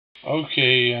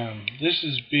Okay, this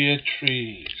is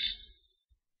Beatrice.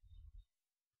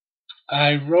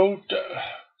 I wrote,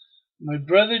 my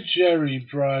brother Jerry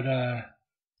brought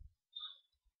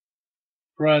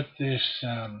this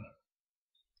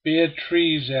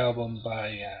Beatrice album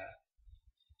by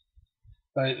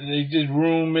they did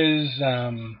Rumors,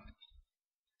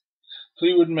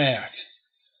 Fleetwood Mac.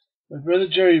 My brother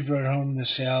Jerry brought home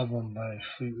this album by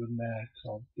Fleetwood Mac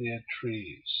called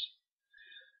Beatrice.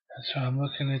 And so I'm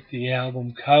looking at the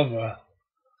album cover.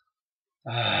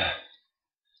 And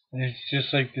it's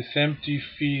just like this empty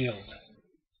field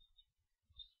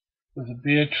with a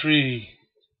bare tree.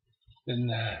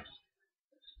 And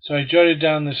so I jotted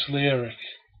down this lyric.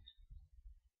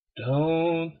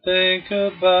 Don't think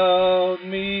about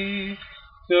me,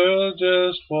 girl,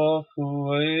 just walk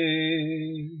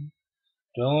away.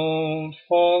 Don't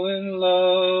fall in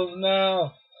love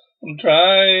now, I'm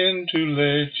trying to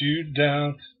let you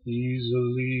down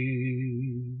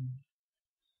easily.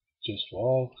 Just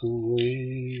walk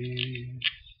away.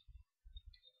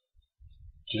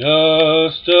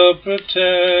 Just a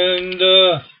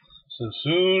pretender, so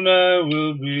soon I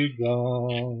will be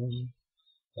gone.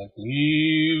 Like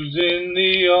leaves in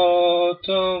the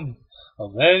autumn,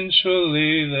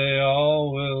 eventually they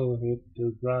all will hit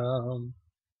the ground.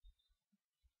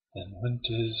 Then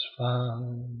winter's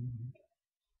found.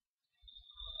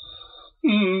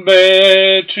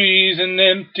 Bare trees and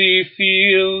empty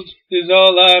fields is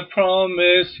all I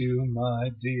promise you,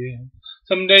 my dear.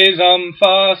 Some days I'm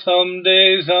far, some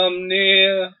days I'm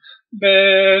near.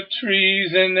 Bare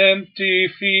trees and empty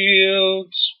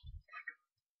fields.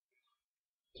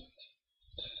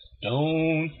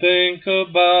 Don't think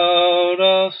about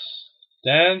us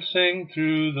dancing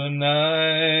through the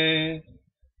night.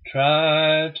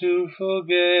 Try to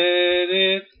forget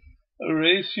it.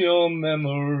 Erase your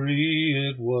memory,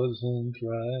 it wasn't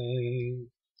right.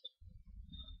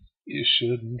 You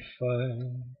shouldn't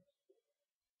fight.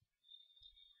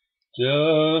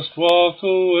 Just walk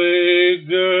away,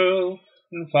 girl,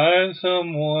 and find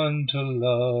someone to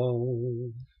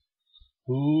love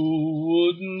who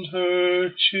wouldn't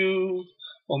hurt you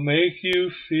or make you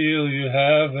feel you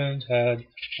haven't had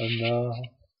enough.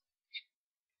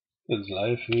 'Cause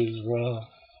life is rough.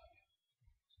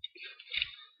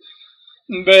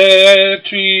 Bare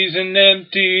trees and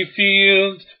empty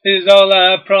fields is all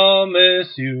I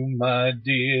promise you, my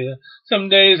dear. Some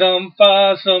days I'm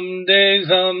far, some days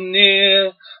I'm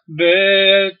near.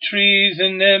 Bare trees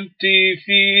and empty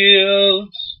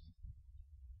fields.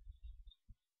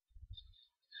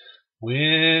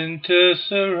 Winter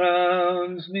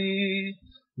surrounds me,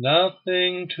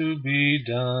 nothing to be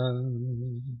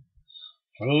done.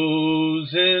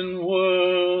 Frozen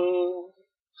world,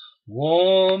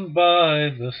 warmed by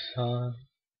the sun.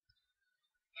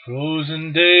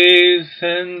 Frozen days,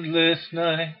 endless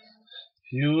nights.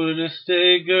 If you were to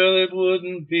stay, girl, it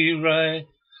wouldn't be right.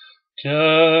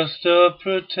 Just a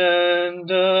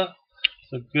pretender,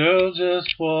 so girl,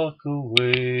 just walk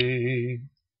away.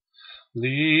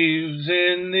 Leaves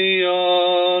in the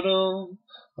autumn,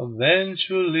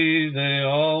 eventually they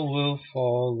all will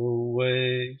fall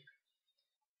away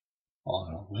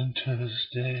on a winter's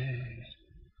day.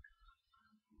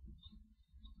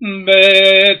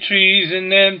 Bare trees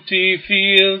and empty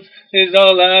fields is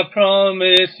all I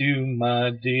promise you, my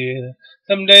dear.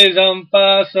 Some days I'm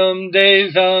far, some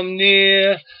days I'm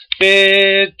near.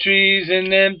 Bare trees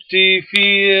and empty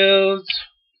fields.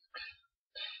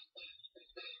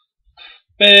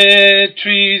 Bare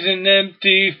trees and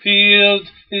empty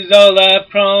fields is all I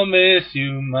promise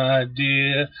you, my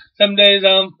dear. Some days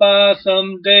I'm far,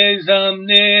 some days I'm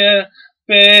near.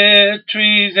 Bare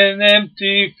trees and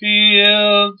empty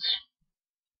fields.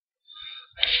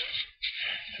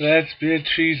 So that's Bare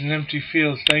Trees and Empty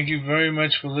Fields. Thank you very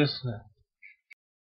much for listening.